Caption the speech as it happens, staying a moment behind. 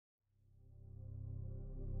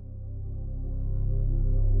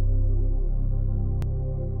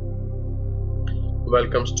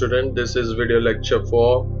Welcome student, this is video lecture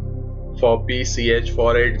 4 for PCH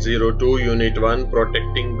 4802 Unit 1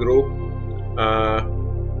 Protecting Group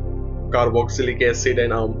Carboxylic acid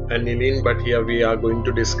and aniline, but here we are going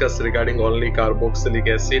to discuss regarding only carboxylic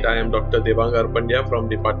acid. I am Dr. Devang Arpandia from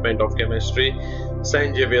Department of Chemistry,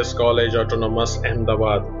 St. Xavier's College Autonomous,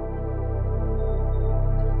 Ahmedabad.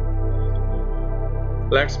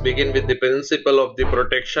 Let's begin with the principle of the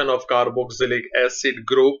protection of carboxylic acid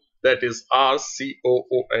group, that is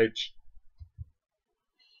COOH.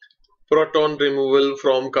 Proton removal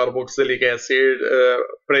from carboxylic acid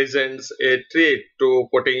presents a threat to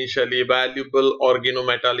potentially valuable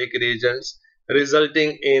organometallic reagents,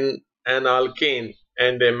 resulting in an alkane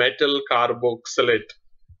and a metal carboxylate.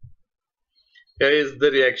 Here is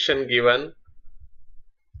the reaction given.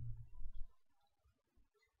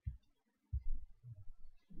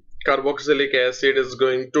 Carboxylic acid is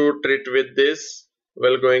going to treat with this.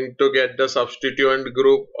 We're going to get the substituent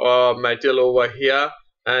group metal over here,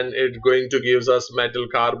 and it's going to give us metal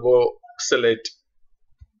carboxylate.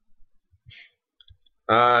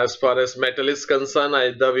 As far as metal is concerned,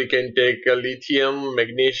 either we can take lithium,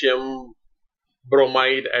 magnesium,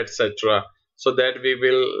 bromide, etc. So that we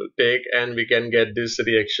will take and we can get this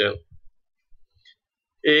reaction.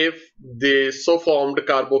 If the so formed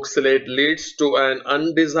carboxylate leads to an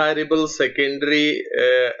undesirable secondary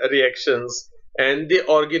reactions and the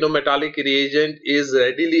organometallic reagent is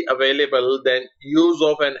readily available, then use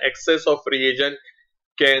of an excess of reagent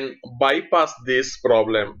can bypass this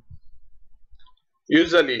problem.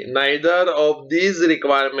 Usually neither of these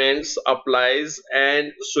requirements applies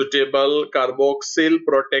and suitable carboxyl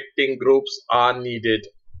protecting groups are needed.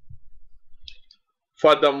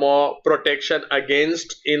 Furthermore, protection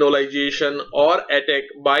against enolization or attack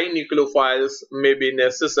by nucleophiles may be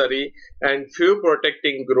necessary, and few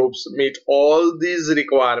protecting groups meet all these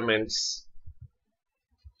requirements.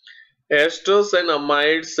 Esters and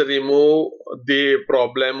amides remove the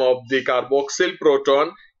problem of the carboxyl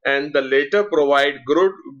proton, and the latter provide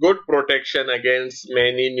good protection against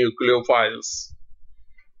many nucleophiles.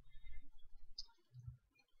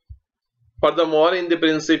 Furthermore, in the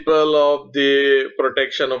principle of the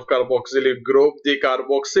protection of carboxylic group, the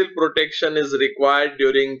carboxyl protection is required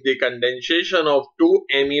during the condensation of two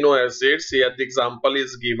amino acids. Here the example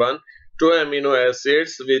is given: two amino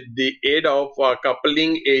acids with the aid of a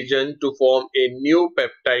coupling agent to form a new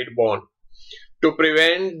peptide bond. To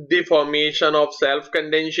prevent the formation of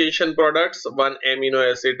self-condensation products, one amino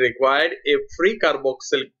acid required a free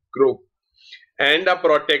carboxyl group and a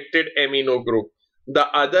protected amino group. The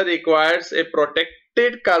other requires a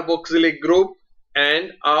protected carboxylic group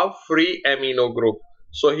and a free amino group.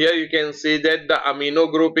 So here you can see that the amino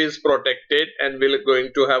group is protected and we're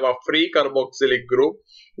going to have a free carboxylic group.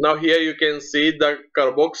 Now here you can see the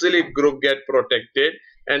carboxylic group get protected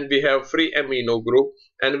and we have free amino group,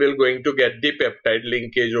 and we're going to get the peptide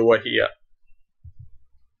linkage over here.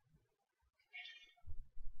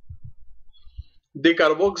 The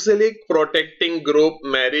carboxylic protecting group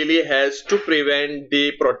merely has to prevent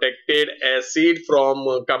the protected acid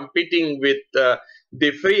from competing with the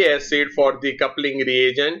free acid for the coupling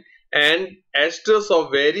reagent, and esters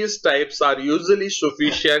of various types are usually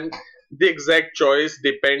sufficient. The exact choice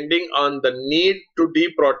depending on the need to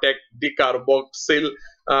deprotect the carboxyl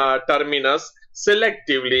terminus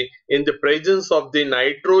selectively in the presence of the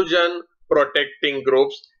nitrogen protecting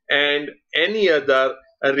groups and any other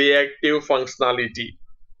reactive functionality.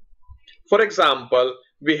 For example,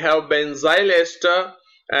 we have benzyl ester,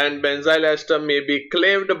 and benzyl ester may be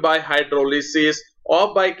cleaved by hydrolysis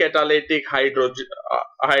or by catalytic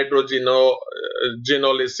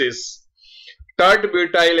hydrogenolysis.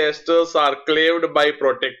 Tert-butyl esters are cleaved by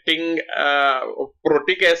protecting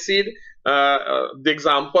protic acid. The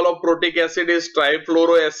example of protic acid is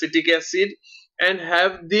trifluoroacetic acid, and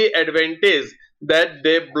have the advantage that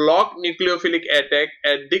they block nucleophilic attack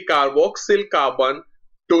at the carboxyl carbon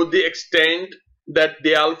to the extent that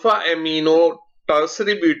the alpha amino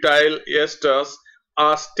tertiary butyl esters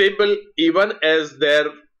are stable even as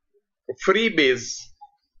their free bases.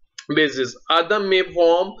 Other may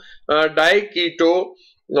form diketo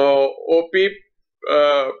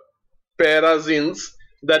opiperazines,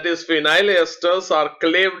 that is phenyl esters are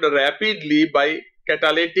cleaved rapidly by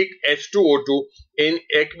catalytic H2O2 in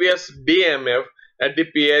aqueous DMF at the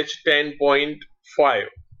pH 10.5.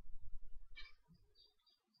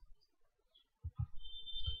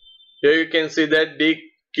 Here you can see that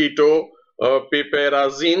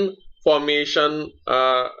diketopiperazine formation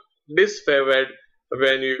disfavored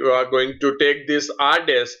when you are going to take this R-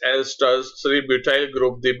 as tertiary butyl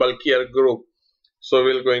group, the bulkier group. So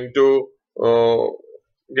we're going to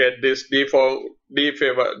get this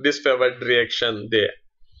disfavored reaction there.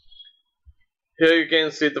 Here you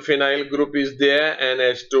can see the phenyl group is there, and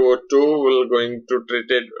H2O2 will going to treat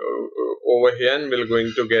it over here, and we're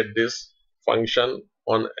going to get this function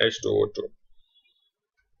on H2O2.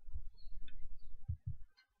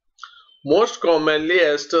 Most commonly,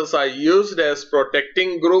 esters are used as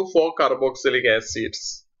protecting group for carboxylic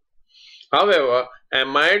acids. However,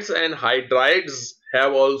 amides and hydrides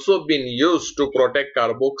have also been used to protect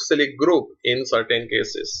carboxylic group in certain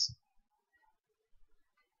cases.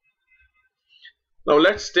 Now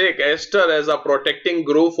let's take ester as a protecting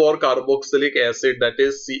group for carboxylic acid, that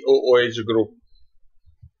is COOH group.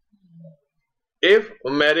 If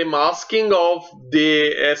masking of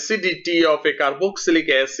the acidity of a carboxylic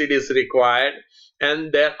acid is required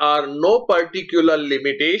and there are no particular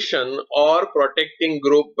limitation or protecting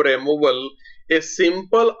group removal, a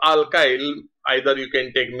simple alkyl, either you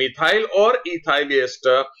can take methyl or ethyl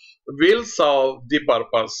ester, will serve the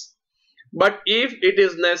purpose. But if it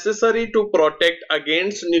is necessary to protect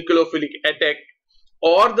against nucleophilic attack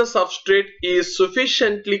or the substrate is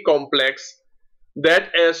sufficiently complex, that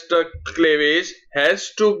ester cleavage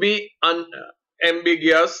has to be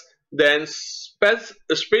unambiguous, then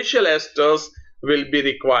special esters will be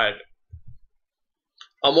required.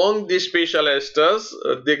 Among the special esters,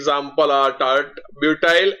 the example are tert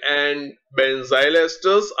butyl and benzyl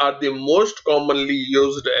esters are the most commonly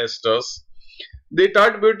used esters. The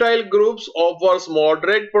tert butyl groups offers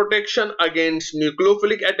moderate protection against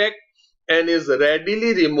nucleophilic attack and is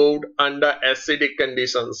readily removed under acidic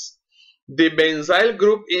conditions. The benzyl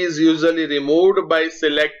group is usually removed by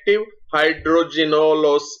selective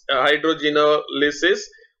hydrogenolysis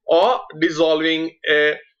or dissolving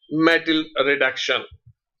a metal reduction.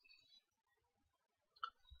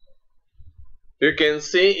 You can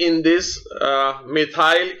see in this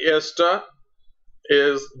methyl ester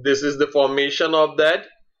this is the formation of that.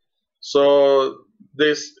 So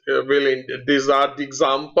these are the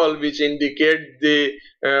example which indicate the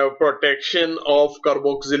protection of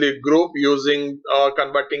carboxylic group using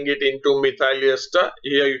converting it into methyl ester.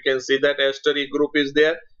 Here you can see that estery group is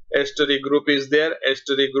there, estery group is there,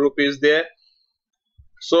 estery group is there.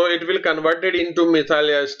 So it will convert it into methyl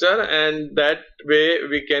ester, and that way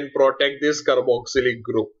we can protect this carboxylic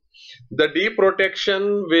group. The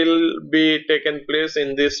deprotection will be taken place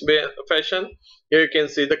in this fashion. Here you can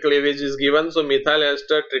see the cleavage is given. So methyl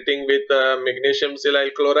ester treating with magnesium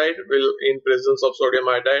silyl chloride will, in presence of sodium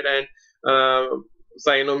iodide and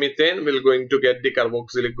cyanomethane, will going to get the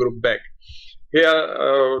carboxylic group back. Here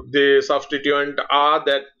the substituent are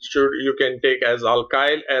that you can take as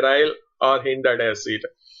alkyl, aryl or hindered acid.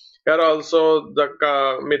 Here also the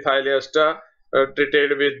methyl ester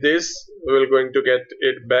treated with this, we will going to get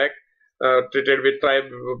it back. Treated with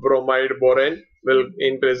tribromide boron will,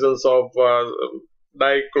 in presence of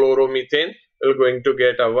dichloromethane, will going to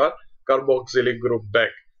get our carboxylic group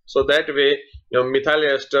back. So that way methyl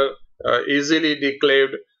ester easily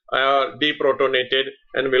declaved, deprotonated,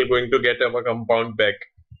 and we will going to get our compound back.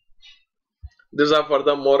 These are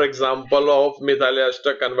further more example of methyl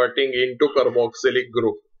ester converting into carboxylic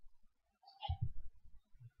group.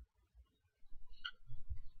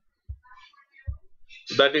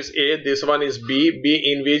 That is A. This one is B. B,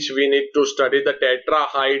 in which we need to study the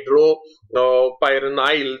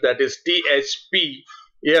tetrahydropyrenyl, that is THP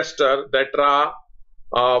ester,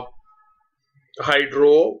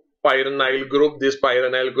 tetrahydropyrenyl group, this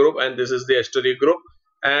pyrenyl group, and this is the estery group,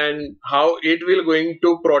 and how it will going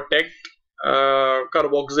to protect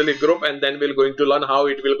carboxylic group, and then we're going to learn how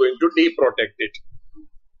it will going to deprotect it.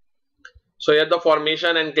 So here the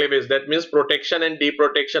formation and cleavage, that means protection and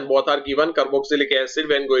deprotection both are given. Carboxylic acid,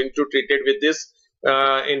 when going to treat it with this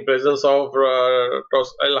in presence of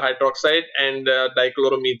hydroxide and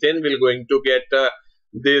dichloromethane, will going to get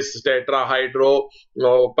this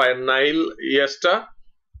tetrahydropyrenyl ester.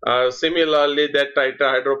 Similarly, that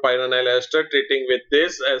tetrahydropyrenyl ester treating with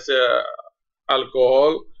this as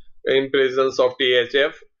alcohol in presence of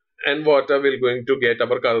THF and water, will going to get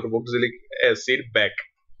our carboxylic acid back.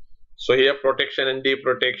 So here protection and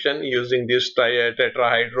deprotection using this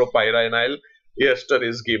tetrahydropyrenyl ester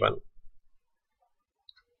is given.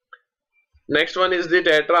 Next one is the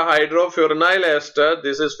tetrahydrofuranil ester.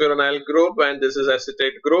 This is furanil group and this is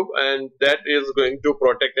acetate group, and that is going to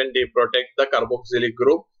protect and deprotect the carboxylic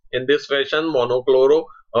group. In this fashion,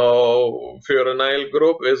 monochlorofuranil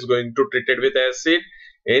group is going to treat it with acid.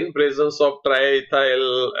 In presence of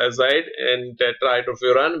triethyl azide and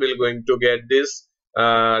tetrahydrofuran, we are going to get this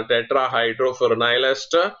tetrahydrofuranil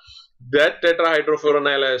ester. That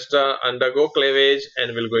tetrahydrofuranil ester undergo cleavage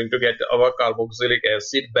and we're going to get our carboxylic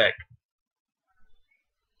acid back.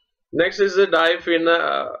 Next is the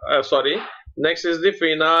Next is the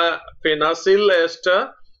phenacyl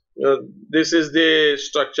ester. This is the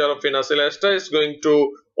structure of phenacyl ester. Is going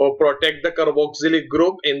to protect the carboxylic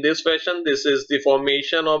group in this fashion. This is the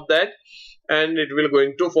formation of that, and it will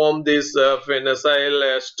going to form this phenacyl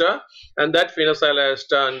ester, and that phenacyl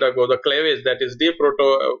ester undergo the cleavage, that is the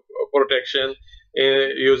protection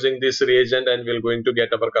using this reagent, and we're going to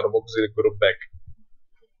get our carboxylic group back.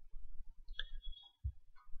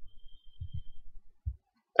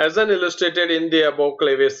 As illustrated in the above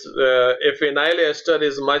cleavage, a phenyl ester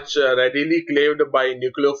is much readily cleaved by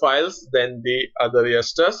nucleophiles than the other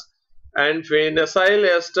esters, and phenacyl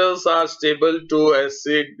esters are stable to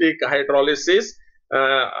acidic hydrolysis,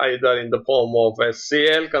 either in the form of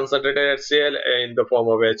HCl, concentrated HCl, in the form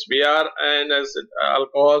of HBr, and as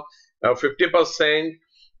alcohol, 50%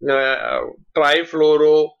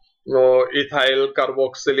 trifluoroethyl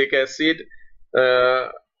carboxylic acid,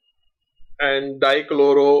 and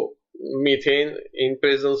dichloromethane in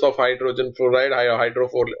presence of hydrogen fluoride,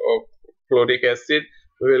 hydrofluoric acid.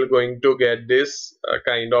 We will going to get this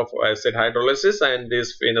kind of acid hydrolysis, and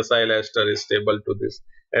this phenacyl ester is stable to this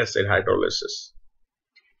acid hydrolysis.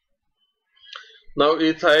 Now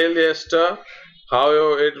ethyl ester, how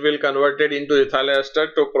it will converted into ethyl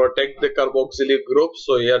ester to protect the carboxylic group.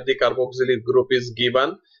 So here the carboxylic group is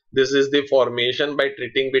given. This is the formation by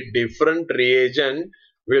treating with different reagent.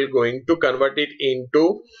 We're going to convert it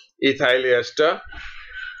into ethyl ester.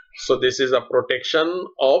 So this is a protection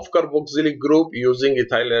of carboxylic group using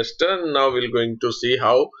ethyl ester. Now we're going to see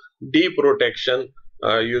how deprotection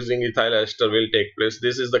using ethyl ester will take place.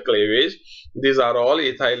 This is the cleavage. These are all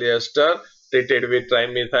ethyl ester treated with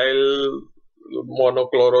trimethyl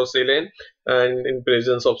monochlorosilane, and in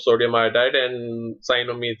presence of sodium iodide and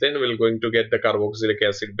cyanomethanes, we're going to get the carboxylic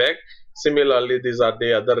acid back. Similarly, these are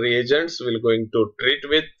the other reagents we're going to treat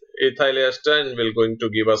with ethyl ester, and will going to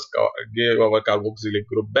give our carboxylic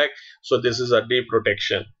group back. So this is a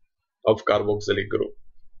deprotection of carboxylic group.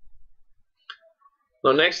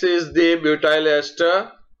 Now next is the butyl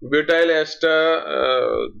ester. Butyl ester,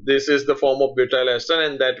 this is the form of butyl ester,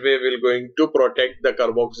 and that way we're going to protect the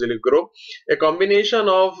carboxylic group. A combination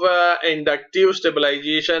of inductive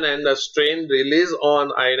stabilization and the strain release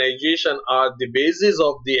on ionization are the basis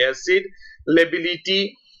of the acid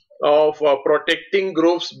lability of protecting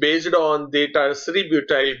groups based on the tertiary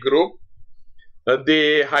butyl group,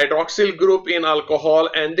 the hydroxyl group in alcohol,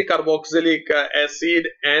 and the carboxylic acid,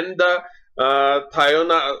 and the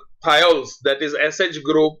thiols, that is SH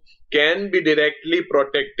group, can be directly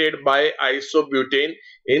protected by isobutane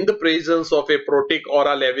in the presence of a protic or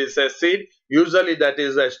a Lewis acid, usually that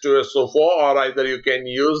is H2SO4, or either you can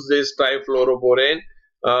use this trifluoroborane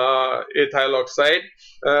ethyl oxide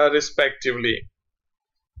respectively.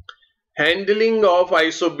 Handling of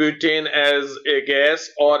isobutane as a gas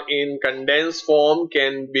or in condensed form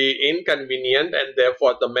can be inconvenient, and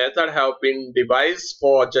therefore the method have been devised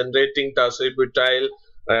for generating tertiary butyl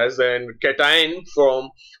as a cation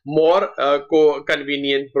from more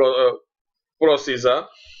convenient procedure.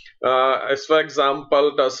 As for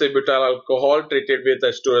example, tertiary butyl alcohol treated with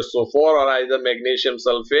H2SO4 or either magnesium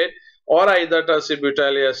sulfate, or either tertiary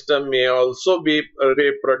butyl ester may also be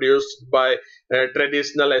reproduced by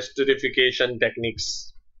traditional esterification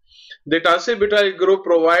techniques. The tertiary butyl group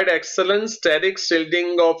provide excellent steric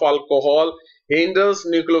shielding of alcohol, hinders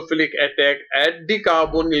nucleophilic attack at the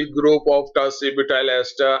carbonyl group of tertiary butyl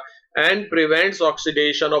ester, and prevents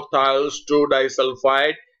oxidation of thiols to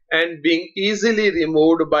disulfide, and being easily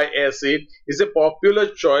removed by acid is a popular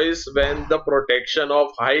choice when the protection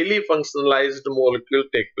of highly functionalized molecule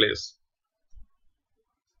take place.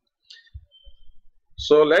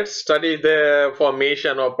 So let's study the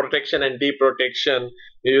formation of protection and deprotection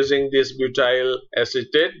using this butyl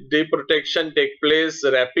acetate. Deprotection take place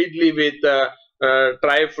rapidly with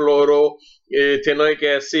trifluoroethanoic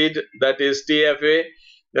acid, that is TFA,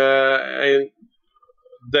 and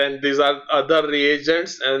then these are other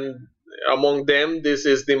reagents, and among them this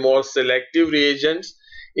is the more selective reagents.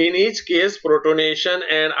 In each case, protonation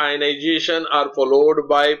and ionization are followed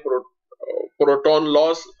by proton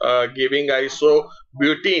loss, giving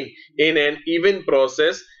isobutene in an even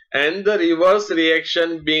process, and the reverse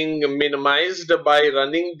reaction being minimized by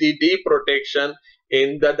running the deprotection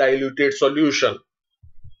in the diluted solution.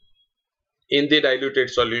 Here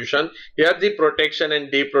the protection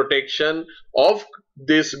and deprotection of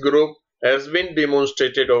this group has been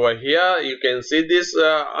demonstrated over here. You can see this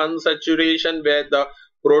unsaturation where the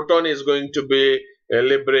proton is going to be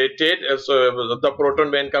liberated. So the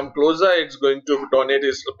proton, when come closer, it's going to donate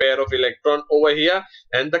its pair of electron over here,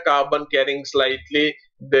 and the carbon carrying slightly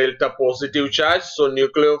delta positive charge. So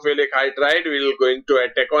nucleophilic hydride will going to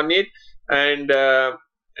attack on it, and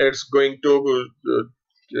it's going to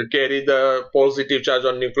carry the positive charge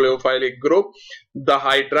on nucleophilic group. The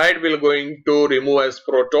hydride will going to remove as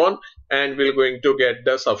proton and will going to get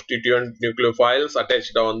the substituent nucleophiles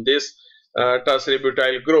attached on this tertiary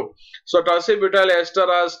butyl group. So tertiary butyl ester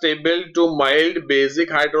are stable to mild basic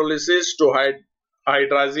hydrolysis to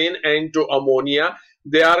hydrazine and to ammonia.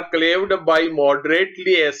 They are cleaved by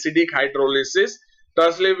moderately acidic hydrolysis.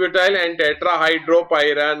 Tertiary butyl and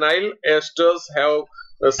tetrahydropyranyl esters have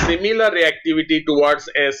a similar reactivity towards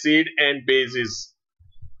acid and bases.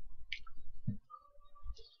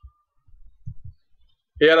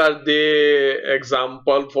 Here are the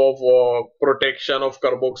example for protection of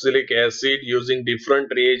carboxylic acid using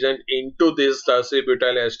different reagent into this tertiary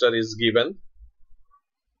butyl ester is given.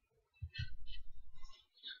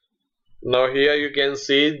 Now here you can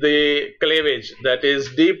see the cleavage, that is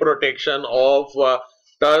deprotection of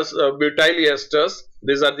butyl esters.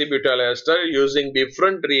 These are the butyl ester. Using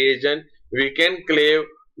different reagent we can cleave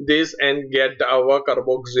this and get our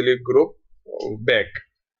carboxylic group back.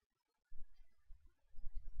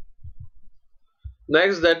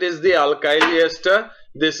 Next, that is the alkyl ester.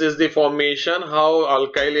 This is the formation, how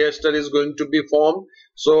alkyl ester is going to be formed.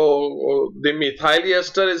 So the methyl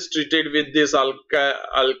ester is treated with this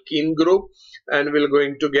alkene group and we're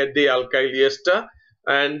going to get the alkyl ester,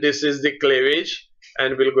 and this is the cleavage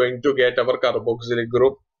and we're going to get our carboxylic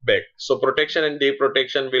group back. So protection and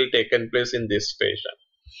deprotection will take place in this fashion.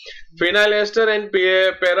 Phenyl ester and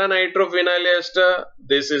para-nitrophenyl ester,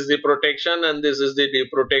 this is the protection and this is the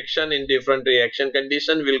deprotection in different reaction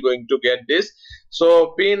condition. We're going to get this.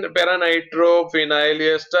 So para-nitrophenyl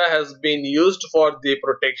ester has been used for the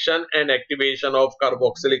protection and activation of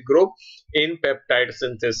carboxylic group in peptide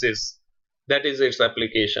synthesis. That is its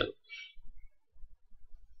application.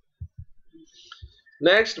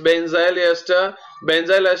 Next, benzyl ester.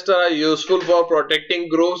 Benzyl ester are useful for protecting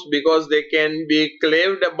groups because they can be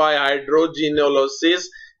cleaved by hydrogenolysis.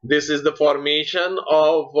 This is the formation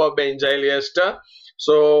of benzyl ester.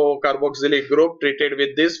 So carboxylic group treated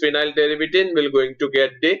with this phenyl derivative will going to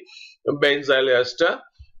get the benzyl ester.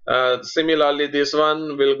 Similarly, this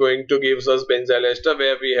one will going to gives us benzyl ester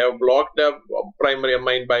where we have blocked the primary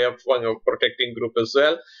amine by a protecting group as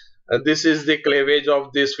well. This is the cleavage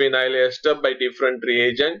of this phenyl ester by different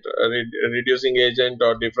reagent, reducing agent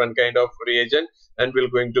or different kind of reagent, and we're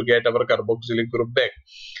going to get our carboxylic group back.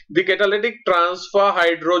 The catalytic transfer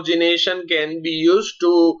hydrogenation can be used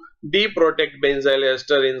to deprotect benzyl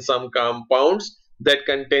ester in some compounds that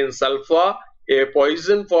contain sulfur. A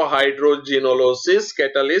poison for hydrogenolysis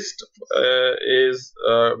catalyst is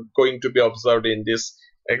going to be observed in these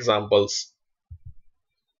examples.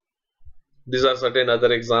 These are certain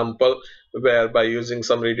other example where by using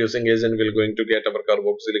some reducing agent we're going to get our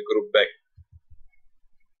carboxylic group back.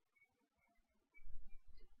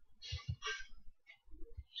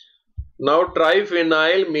 Now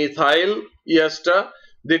triphenyl methyl ester.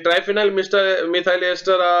 The triphenyl methyl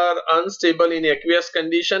ester are unstable in aqueous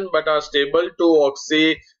condition but are stable to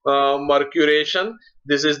oxymercuration.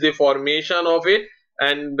 This is the formation of it.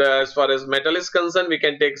 And as far as metal is concerned, we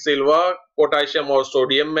can take silver, potassium or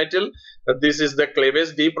sodium metal. This is the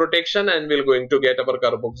cleavage deprotection and we're going to get our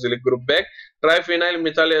carboxylic group back. Triphenyl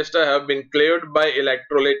methyl ester have been cleaved by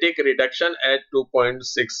electrolytic reduction at 2.6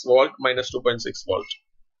 volt, minus 2.6 volt.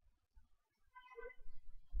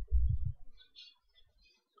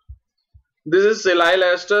 This is silyl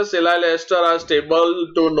ester. Silyl ester are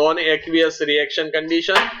stable to non-aqueous reaction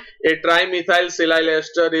condition. A trimethyl silyl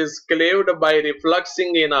ester is cleaved by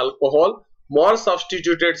refluxing in alcohol. More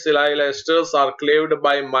substituted silyl esters are cleaved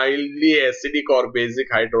by mildly acidic or basic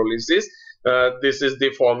hydrolysis. This is the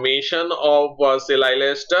formation of silyl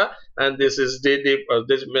ester, and this is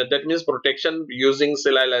that means protection using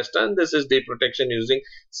silyl ester, and this is deprotection using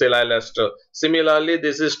silyl ester. Similarly,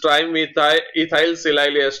 this is trimethyl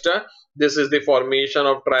silyl ester. This is the formation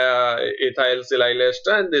of ethyl silyl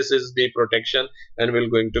ester, and this is the protection, and we're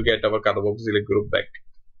going to get our carboxylic group back.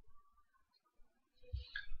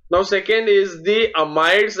 Now second is the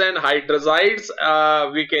amides and hydroxides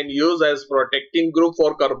we can use as protecting group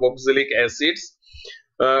for carboxylic acids.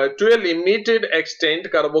 To a limited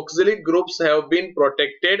extent, carboxylic groups have been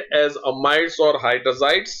protected as amides or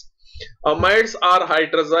hydroxides. Amides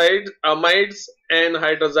and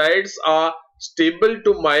hydroxides are stable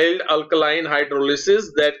to mild alkaline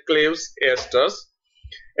hydrolysis that cleaves esters.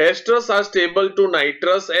 Esters are stable to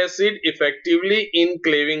nitrous acid effectively in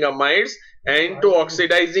cleaving amides and to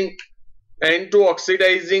oxidizing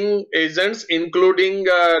agents including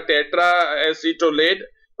tetraacetolate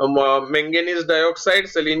manganese dioxide,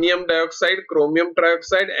 selenium dioxide, chromium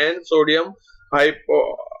trioxide, and sodium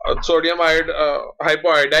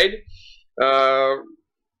hypoiodide,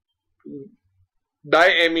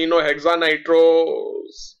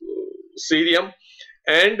 diaminohexanitroserium,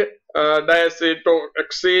 and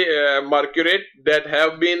diacetoxymercurate that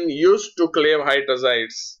have been used to cleave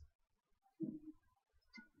hydroxides.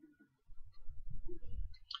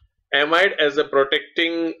 Amide as a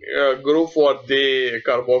protecting group for the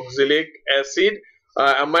carboxylic acid.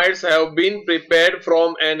 Amides have been prepared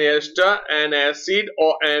from an ester, an acid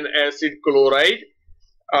or an acid chloride,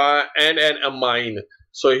 and an amine.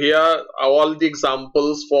 So here all the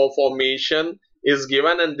examples for formation is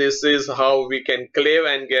given, and this is how we can cleave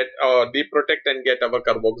and get deprotect and get our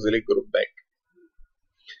carboxylic group back.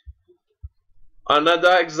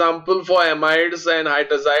 Another example for amides and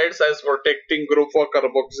hydroxides as protecting group for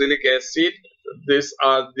carboxylic acid. These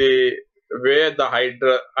are the where the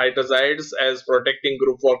hydroxides as protecting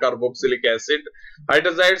group for carboxylic acid.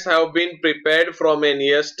 Hydroxides have been prepared from an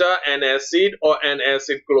ester, an acid or an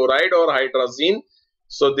acid chloride or hydrazine.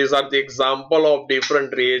 So these are the example of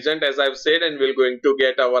different reagent as I've said, and we're going to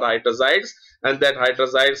get our hydroxides, and that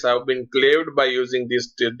hydroxides have been cleaved by using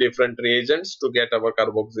these different reagents to get our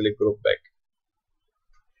carboxylic group back.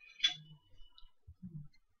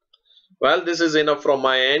 Well, this is enough from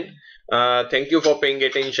my end. Thank you for paying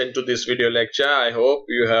attention to this video lecture. I hope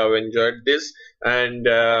you have enjoyed this, and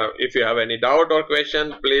if you have any doubt or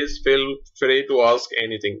question, please feel free to ask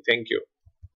anything. Thank you.